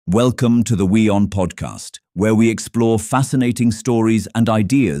Welcome to the WION podcast, where we explore fascinating stories and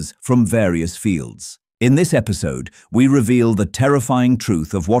ideas from various fields. In this episode, we reveal the terrifying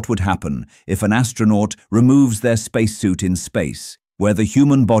truth of what would happen if an astronaut removes their spacesuit in space, where the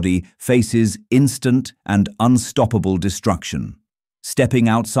human body faces instant and unstoppable destruction. Stepping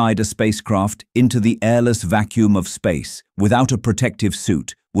outside a spacecraft into the airless vacuum of space without a protective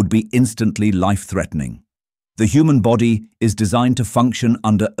suit would be instantly life-threatening. The human body is designed to function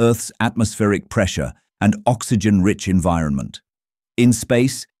under Earth's atmospheric pressure and oxygen-rich environment. In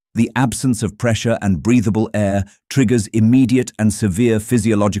space, the absence of pressure and breathable air triggers immediate and severe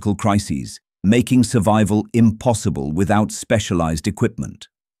physiological crises, making survival impossible without specialized equipment.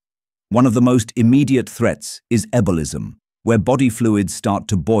 One of the most immediate threats is ebullism, where body fluids start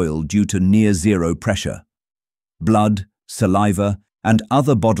to boil due to near-zero pressure. Blood, saliva, and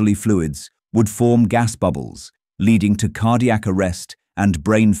other bodily fluids would form gas bubbles, leading to cardiac arrest and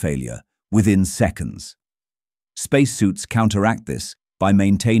brain failure within seconds. Spacesuits counteract this by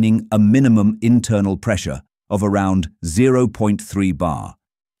maintaining a minimum internal pressure of around 0.3 bar,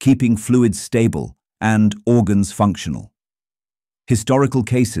 keeping fluids stable and organs functional. Historical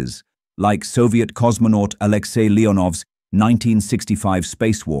cases, like Soviet cosmonaut Alexei Leonov's 1965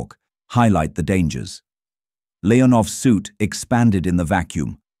 spacewalk, highlight the dangers. Leonov's suit expanded in the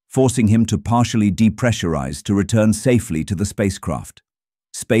vacuum, forcing him to partially depressurize to return safely to the spacecraft.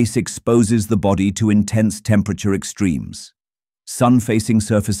 Space exposes the body to intense temperature extremes. Sun-facing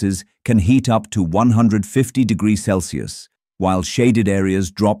surfaces can heat up to 150 degrees Celsius, while shaded areas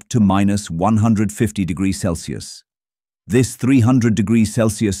drop to minus 150 degrees Celsius. This 300 degrees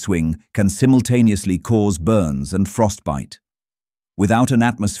Celsius swing can simultaneously cause burns and frostbite. Without an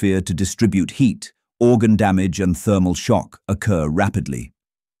atmosphere to distribute heat, organ damage and thermal shock occur rapidly.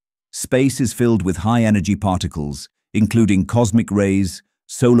 Space is filled with high-energy particles, including cosmic rays,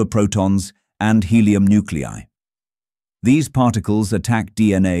 solar protons, and helium nuclei. These particles attack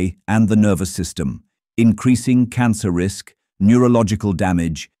DNA and the nervous system, increasing cancer risk, neurological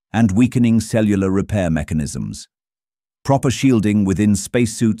damage, and weakening cellular repair mechanisms. Proper shielding within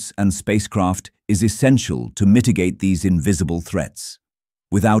spacesuits and spacecraft is essential to mitigate these invisible threats.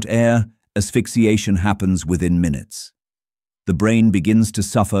 Without air, asphyxiation happens within minutes. The brain begins to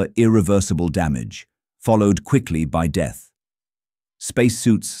suffer irreversible damage, followed quickly by death.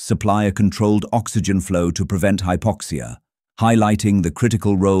 Spacesuits supply a controlled oxygen flow to prevent hypoxia, highlighting the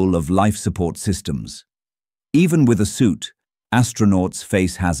critical role of life support systems. Even with a suit, astronauts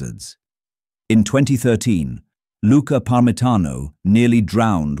face hazards. In 2013, Luca Parmitano nearly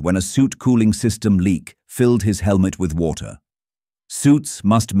drowned when a suit cooling system leak filled his helmet with water. Suits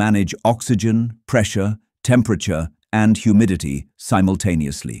must manage oxygen, pressure, temperature, and humidity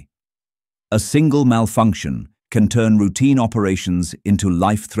simultaneously. A single malfunction can turn routine operations into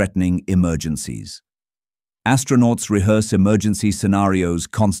life-threatening emergencies. Astronauts rehearse emergency scenarios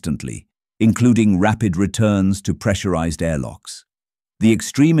constantly, including rapid returns to pressurized airlocks. The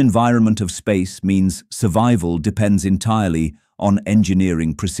extreme environment of space means survival depends entirely on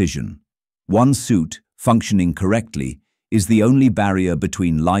engineering precision. One suit, functioning correctly, is the only barrier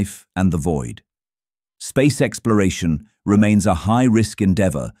between life and the void. Space exploration remains a high-risk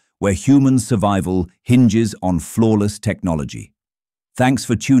endeavor where human survival hinges on flawless technology. Thanks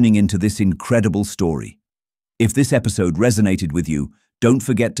for tuning into this incredible story. If this episode resonated with you, don't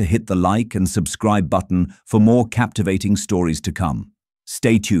forget to hit the like and subscribe button for more captivating stories to come.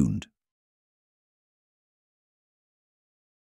 Stay tuned.